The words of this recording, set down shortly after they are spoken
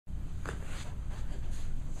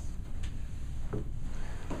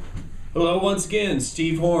Hello, once again,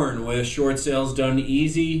 Steve Horn with Short Sales Done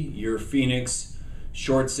Easy, your Phoenix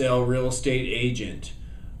short sale real estate agent.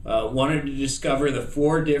 Wanted to discover the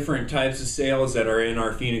 4 different types of sales that are in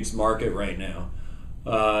our Phoenix market right now.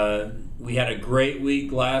 We had a great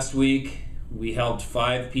week last week. We helped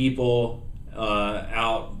 5 people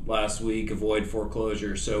out last week avoid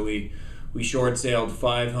foreclosure. So we short saled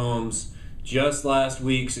 5 homes just last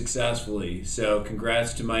week successfully. So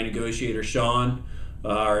congrats to my negotiator, Sean.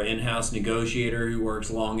 Our in-house negotiator who works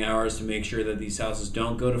long hours to make sure that these houses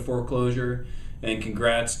don't go to foreclosure, and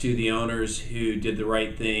congrats to the owners who did the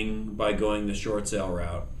right thing by going the short sale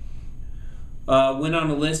route. Went on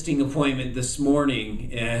a listing appointment this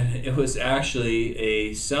morning, and it was actually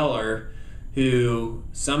a seller who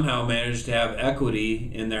somehow managed to have equity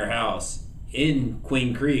in their house in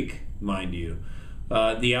Queen Creek, mind you.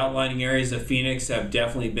 The outlying areas of Phoenix have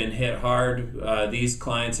definitely been hit hard. These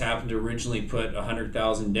clients happened to originally put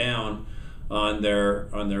 $100,000 down on their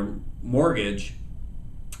mortgage,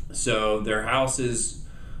 so their house is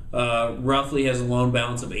roughly has a loan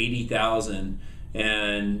balance of $80,000,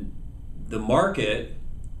 and the market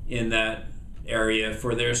in that area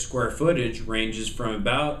for their square footage ranges from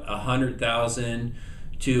about $100,000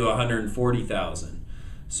 to $140,000.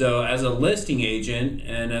 So as a listing agent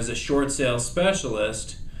and as a short sale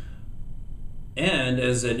specialist and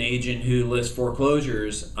as an agent who lists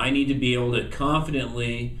foreclosures, I need to be able to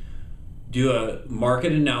confidently do a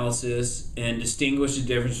market analysis and distinguish the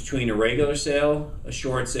difference between a regular sale, a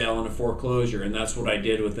short sale, and a foreclosure. And that's what I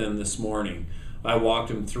did with them this morning. I walked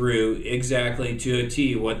them through exactly to a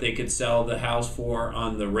T what they could sell the house for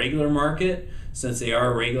on the regular market, since they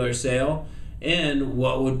are a regular sale, and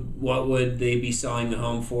what would they be selling the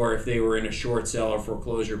home for if they were in a short sale or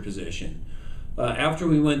foreclosure position. After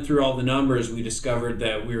we went through all the numbers, we discovered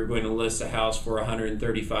that we were going to list a house for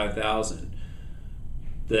 $135,000.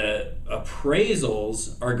 The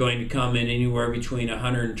appraisals are going to come in anywhere between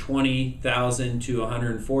 $120,000 to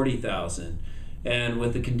 $140,000. And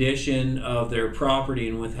with the condition of their property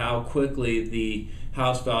and with how quickly the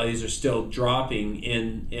house values are still dropping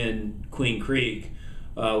in Queen Creek,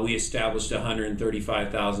 we established a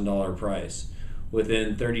 $135,000 price.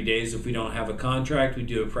 Within 30 days, if we don't have a contract, we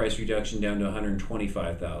do a price reduction down to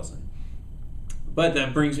 $125,000. But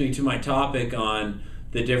that brings me to my topic on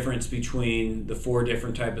the difference between the 4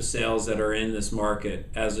 different type of sales that are in this market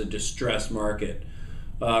as a distressed market.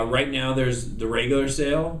 Right now, there's the regular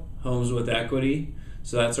sale, homes with equity.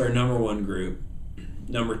 So that's our number 1 group.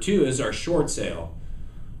 Number 2 is our short sale.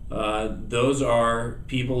 Those are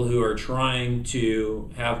people who are trying to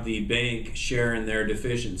have the bank share in their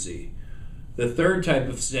deficiency. The 3rd type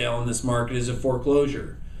of sale in this market is a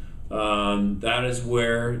foreclosure. That is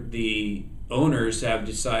where the owners have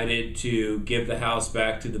decided to give the house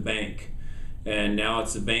back to the bank, and now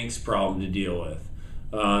it's the bank's problem to deal with.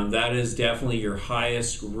 That is definitely your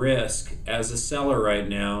highest risk as a seller right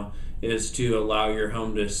now, is to allow your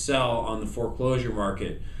home to sell on the foreclosure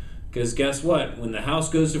market. Because guess what? When the house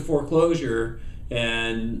goes to foreclosure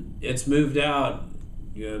and it's moved out,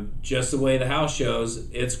 just the way the house shows,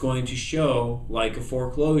 it's going to show like a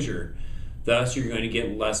foreclosure. Thus, you're going to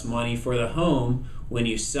get less money for the home. When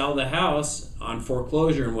you sell the house on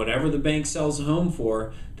foreclosure, and whatever the bank sells the home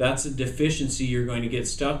for, that's a deficiency you're going to get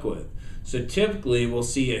stuck with. So typically, we'll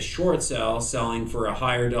see a short sale selling for a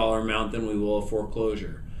higher dollar amount than we will a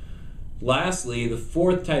foreclosure. Lastly, the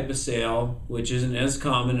 4th type of sale, which isn't as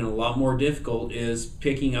common and a lot more difficult, is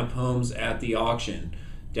picking up homes at the auction,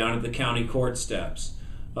 down at the county court steps.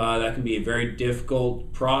 That can be a very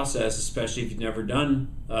difficult process, especially if you've never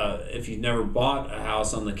bought a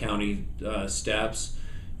house on the county steps.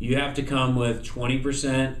 You have to come with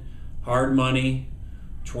 20% hard money,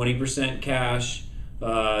 20% cash.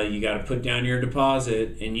 You got to put down your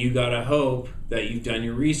deposit, and you got to hope that you've done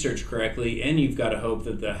your research correctly, and you've got to hope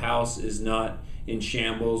that the house is not in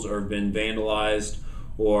shambles or been vandalized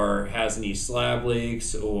or has any slab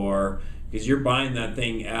leaks, or because you're buying that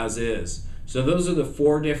thing as is. So those are the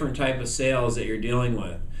 4 different type of sales that you're dealing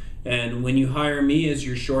with. And when you hire me as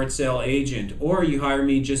your short sale agent, or you hire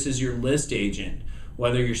me just as your list agent,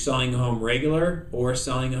 whether you're selling a home regular or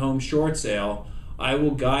selling a home short sale, I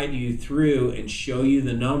will guide you through and show you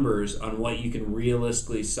the numbers on what you can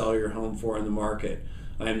realistically sell your home for in the market.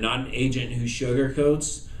 I am not an agent who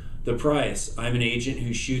sugarcoats the price. I'm an agent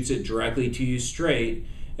who shoots it directly to you straight,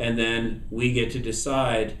 and then we get to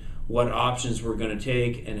decide what options we're going to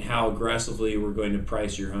take and how aggressively we're going to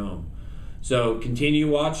price your home. So continue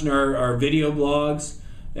watching our video blogs,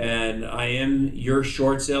 and I am your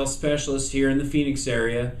short sale specialist here in the Phoenix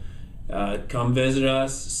area. Come visit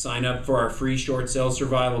us, sign up for our free short sale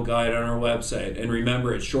survival guide on our website. And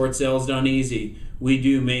remember, at Short Sales Done Easy, we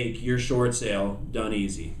do make your short sale done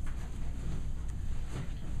easy.